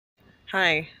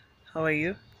Hi, how are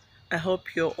you? I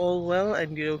hope you're all well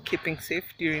and you're keeping safe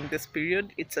during this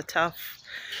period. It's a tough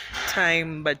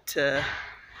time, but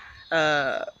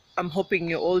uh, I'm hoping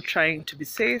you're all trying to be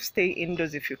safe. Stay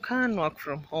indoors if you can, work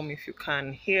from home if you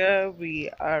can. Here we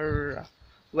are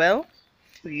well.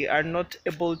 We are not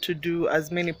able to do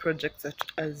as many projects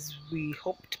as we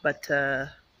hoped, but for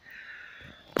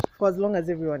as long as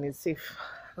everyone is safe,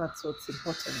 that's what's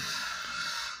important.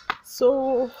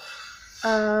 So,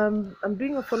 I'm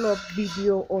doing a follow-up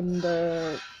video on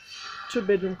the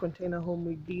two-bedroom container home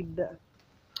we did,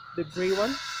 the gray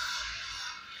one.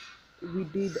 We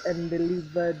did and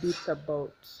delivered it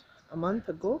about a month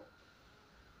ago,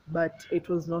 but it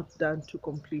was not done to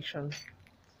completion.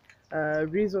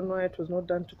 Reason why it was not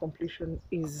done to completion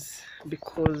is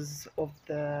because of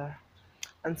the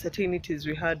uncertainties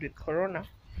we had with Corona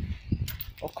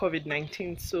or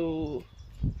COVID-19. So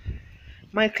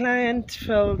my client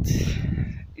felt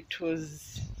it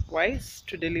was wise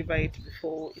to deliver it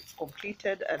before it's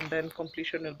completed, and then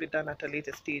completion will be done at a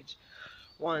later stage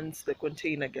once the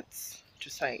container gets to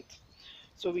site.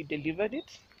 So we delivered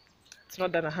it. It's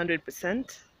not done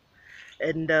 100%,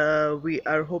 and we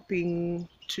are hoping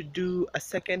to do a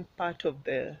second part of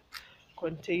the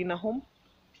container home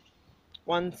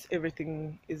once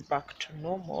everything is back to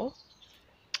normal.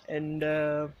 And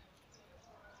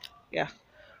yeah,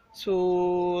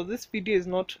 so this video is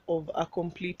not of a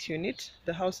complete unit.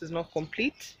 The house is not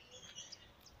complete,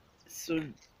 so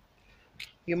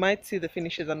you might see the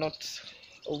finishes are not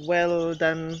well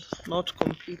done, not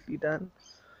completely done.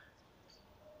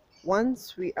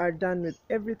 Once we are done with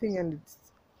everything and it's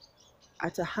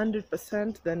at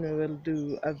 100%, then we will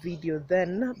do a video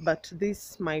then, but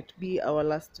this might be our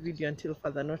last video until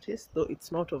further notice, though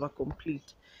it's not of a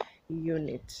complete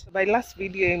unit. By last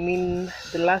video I mean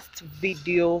the last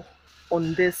video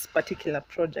on this particular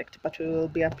project, but we will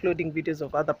be uploading videos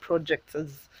of other projects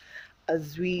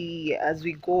as we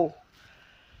go.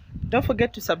 Don't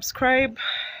forget to subscribe.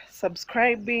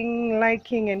 Subscribing,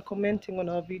 liking and commenting on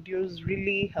our videos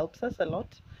really helps us a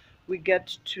lot. We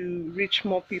get to reach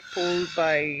more people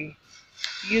by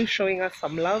you showing us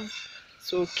some love.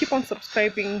 So keep on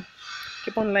subscribing,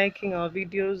 keep on liking our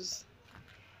videos,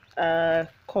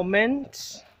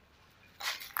 comment,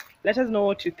 let us know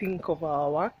what you think of our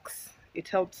works. It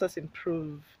helps us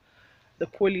improve the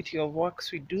quality of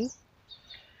works we do.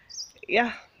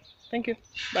 Yeah, thank you.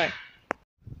 Bye.